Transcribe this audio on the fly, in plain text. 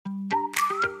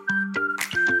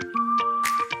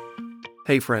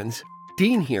Hey friends,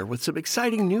 Dean here with some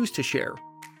exciting news to share.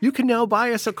 You can now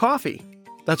buy us a coffee.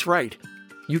 That's right.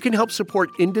 You can help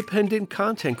support independent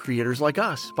content creators like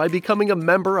us by becoming a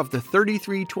member of the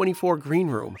 3324 Green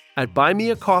Room at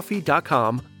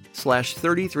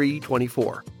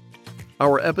buymeacoffee.com/3324.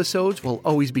 Our episodes will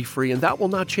always be free and that will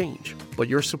not change, but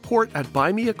your support at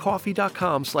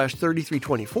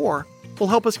buymeacoffee.com/3324 will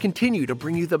help us continue to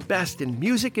bring you the best in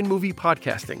music and movie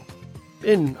podcasting,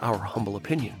 in our humble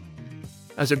opinion.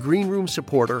 As a Green Room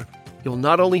supporter, you'll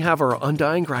not only have our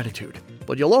undying gratitude,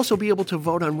 but you'll also be able to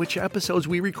vote on which episodes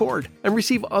we record and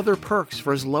receive other perks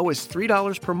for as low as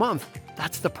 $3 per month.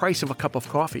 That's the price of a cup of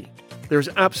coffee. There's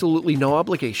absolutely no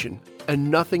obligation,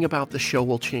 and nothing about the show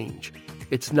will change.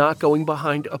 It's not going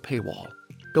behind a paywall.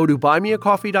 Go to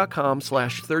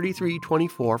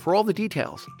buymeacoffee.com/3324 for all the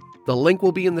details. The link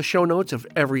will be in the show notes of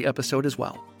every episode as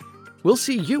well. We'll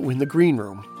see you in the Green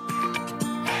Room.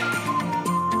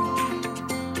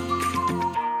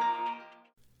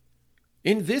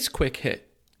 In this quick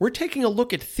hit, we're taking a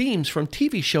look at themes from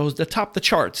TV shows that top the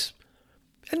charts,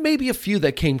 and maybe a few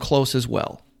that came close as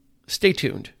well. Stay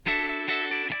tuned.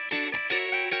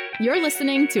 You're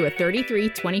listening to a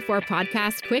 3324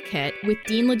 podcast quick hit with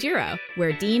Dean Legiro,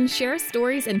 where Dean shares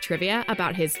stories and trivia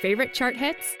about his favorite chart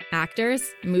hits,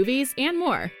 actors, movies, and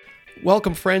more.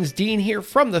 Welcome, friends. Dean here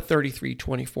from the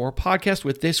 3324 podcast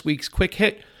with this week's quick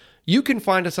hit. You can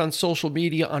find us on social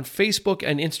media on Facebook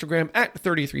and Instagram at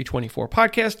 3324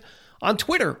 podcast, on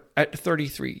Twitter at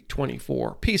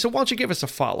 3324p. So why don't you give us a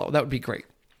follow? That would be great.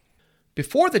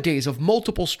 Before the days of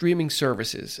multiple streaming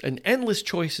services and endless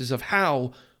choices of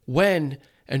how, when,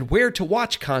 and where to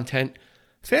watch content,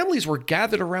 families were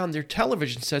gathered around their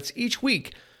television sets each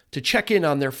week to check in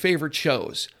on their favorite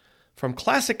shows, from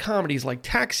classic comedies like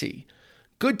Taxi,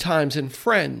 Good Times and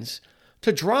Friends,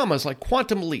 to dramas like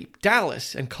Quantum Leap,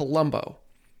 Dallas, and Columbo.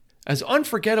 As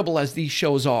unforgettable as these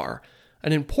shows are,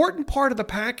 an important part of the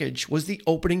package was the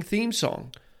opening theme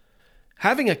song.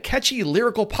 Having a catchy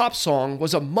lyrical pop song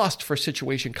was a must for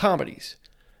situation comedies,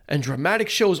 and dramatic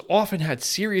shows often had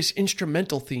serious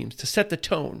instrumental themes to set the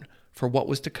tone for what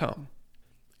was to come.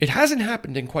 It hasn't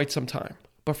happened in quite some time,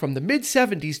 but from the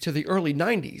mid-70s to the early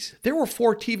 90s, there were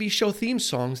 4 TV show theme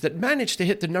songs that managed to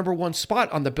hit the number 1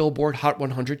 spot on the Billboard Hot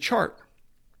 100 chart.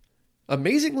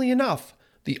 Amazingly enough,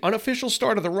 the unofficial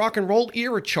start of the rock and roll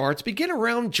era charts began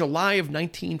around July of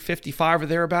 1955 or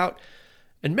thereabout,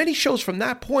 and many shows from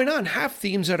that point on have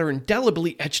themes that are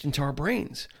indelibly etched into our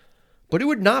brains. But it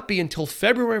would not be until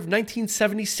February of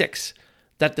 1976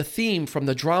 that the theme from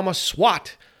the drama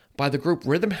SWAT by the group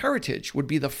Rhythm Heritage would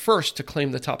be the first to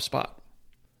claim the top spot.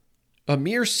 A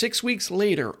mere 6 weeks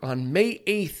later, on May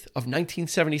 8th of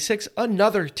 1976,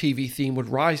 another TV theme would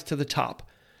rise to the top,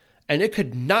 and it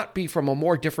could not be from a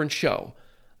more different show.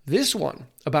 This one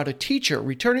about a teacher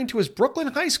returning to his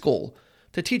Brooklyn high school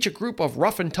to teach a group of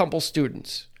rough-and-tumble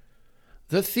students.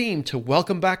 The theme to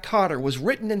Welcome Back, Kotter was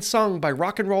written and sung by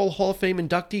Rock and Roll Hall of Fame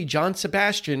inductee John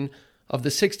Sebastian of the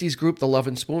 60s group The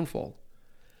Lovin' Spoonful.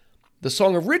 The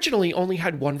song originally only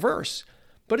had one verse,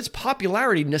 but its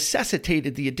popularity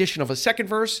necessitated the addition of a second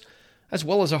verse as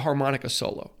well as a harmonica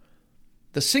solo.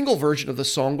 The single version of the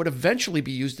song would eventually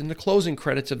be used in the closing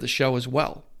credits of the show as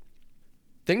well.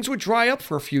 Things would dry up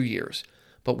for a few years,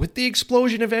 but with the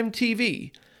explosion of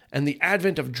MTV and the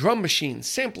advent of drum machines,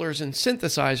 samplers, and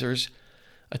synthesizers,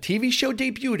 a TV show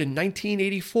debuted in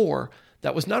 1984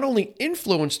 that was not only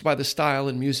influenced by the style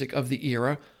and music of the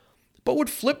era, but would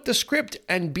flip the script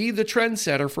and be the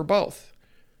trendsetter for both.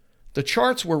 The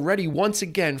charts were ready once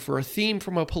again for a theme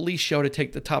from a police show to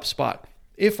take the top spot,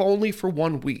 if only for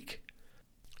 1 week.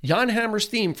 Jan Hammer's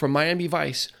theme from Miami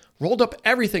Vice rolled up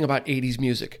everything about 80s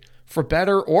music, for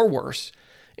better or worse,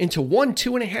 into one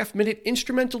 2.5-minute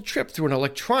instrumental trip through an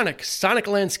electronic, sonic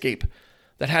landscape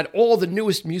that had all the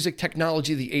newest music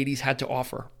technology the 80s had to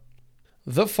offer.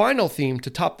 The final theme to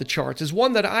top the charts is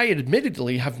one that I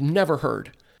admittedly have never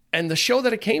heard, and the show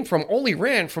that it came from only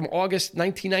ran from August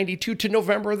 1992 to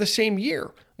November of the same year,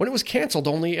 when it was canceled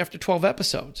only after 12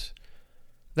 episodes.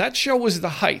 That show was The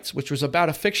Heights, which was about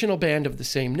a fictional band of the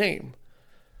same name.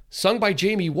 Sung by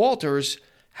Jamie Walters,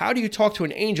 How Do You Talk to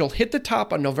an Angel hit the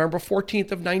top on November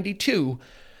 14th of 92,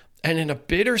 and in a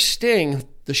bitter sting,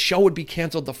 the show would be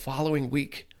canceled the following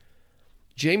week.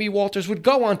 Jamie Walters would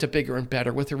go on to bigger and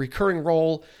better with a recurring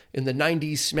role in the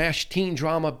 90s smash teen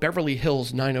drama Beverly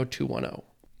Hills 90210.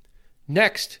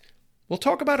 Next, we'll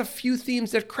talk about a few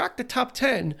themes that cracked the top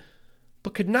 10,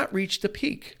 but could not reach the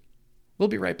peak. We'll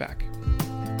be right back.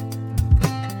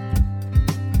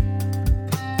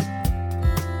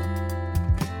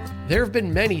 There have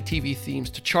been many TV themes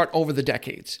to chart over the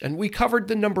decades, and we covered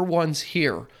the number ones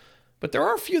here. but there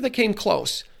are a few that came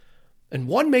close. And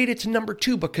one made it to number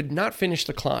 2 but could not finish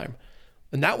the climb.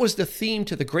 And that was the theme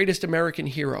to The Greatest American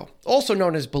Hero, also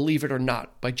known as Believe It or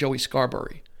Not by Joey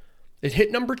Scarbury. It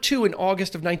hit number 2 in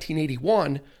August of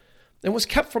 1981 and was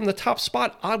kept from the top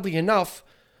spot, oddly enough,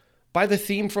 by the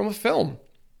theme from a film.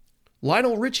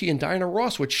 Lionel Richie and Diana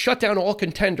Ross would shut down all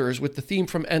contenders with the theme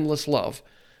from Endless Love,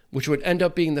 which would end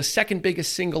up being the second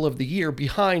biggest single of the year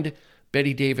behind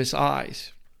Bette Davis'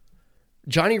 Eyes.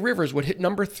 Johnny Rivers would hit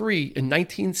number 3 in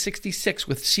 1966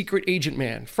 with Secret Agent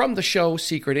Man from the show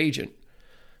Secret Agent.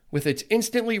 With its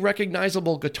instantly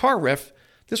recognizable guitar riff,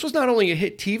 this was not only a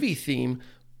hit TV theme,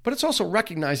 but it's also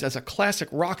recognized as a classic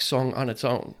rock song on its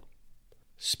own.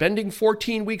 Spending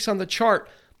 14 weeks on the chart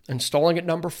and stalling at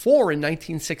number 4 in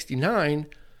 1969,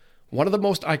 one of the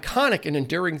most iconic and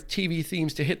enduring TV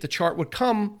themes to hit the chart would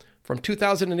come from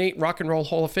 2008 Rock and Roll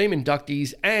Hall of Fame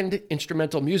inductees and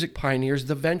instrumental music pioneers,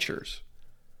 The Ventures.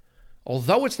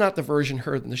 Although it's not the version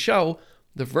heard in the show,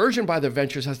 the version by The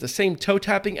Ventures has the same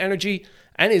toe-tapping energy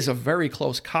and is a very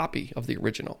close copy of the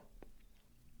original.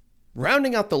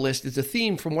 Rounding out the list is a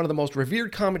theme from one of the most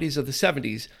revered comedies of the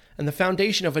 70s and the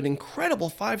foundation of an incredible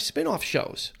 5 spin-off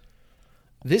shows.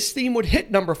 This theme would hit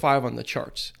number 5 on the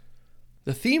charts.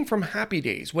 The theme from Happy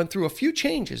Days went through a few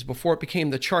changes before it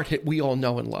became the chart hit we all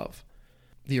know and love.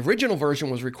 The original version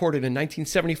was recorded in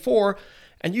 1974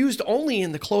 and used only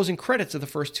in the closing credits of the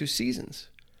first 2 seasons.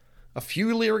 A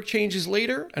few lyric changes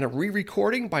later and a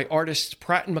re-recording by artists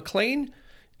Pratt and McLean,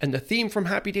 and the theme from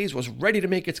Happy Days was ready to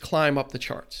make its climb up the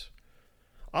charts.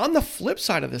 On the flip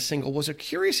side of this single was a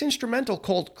curious instrumental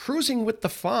called Cruising with the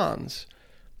Fonz.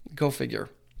 Go figure.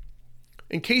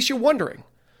 In case you're wondering,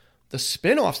 the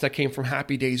spin-offs that came from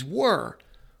Happy Days were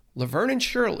Laverne and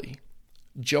Shirley,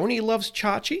 Joni Loves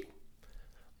Chachi,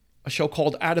 a show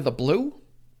called Out of the Blue,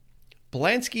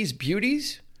 Blansky's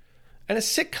Beauties, and a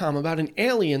sitcom about an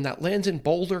alien that lands in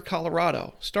Boulder,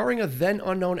 Colorado, starring a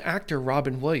then-unknown actor,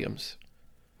 Robin Williams.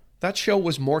 That show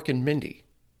was Mork and Mindy.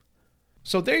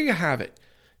 So there you have it.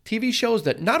 TV shows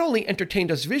that not only entertained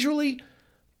us visually,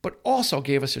 but also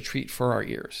gave us a treat for our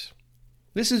ears.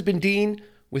 This has been Dean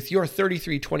with your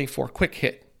 3324 Quick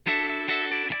Hit.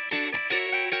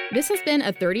 This has been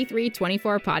a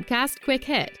 3324 Podcast Quick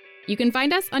Hit. You can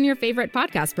find us on your favorite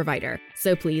podcast provider,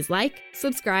 so please like,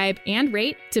 subscribe, and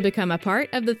rate to become a part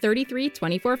of the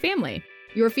 3324 family.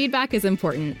 Your feedback is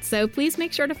important, so please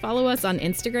make sure to follow us on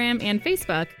Instagram and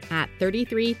Facebook at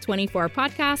 3324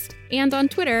 Podcast and on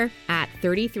Twitter at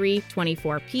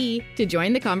 3324P to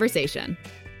join the conversation.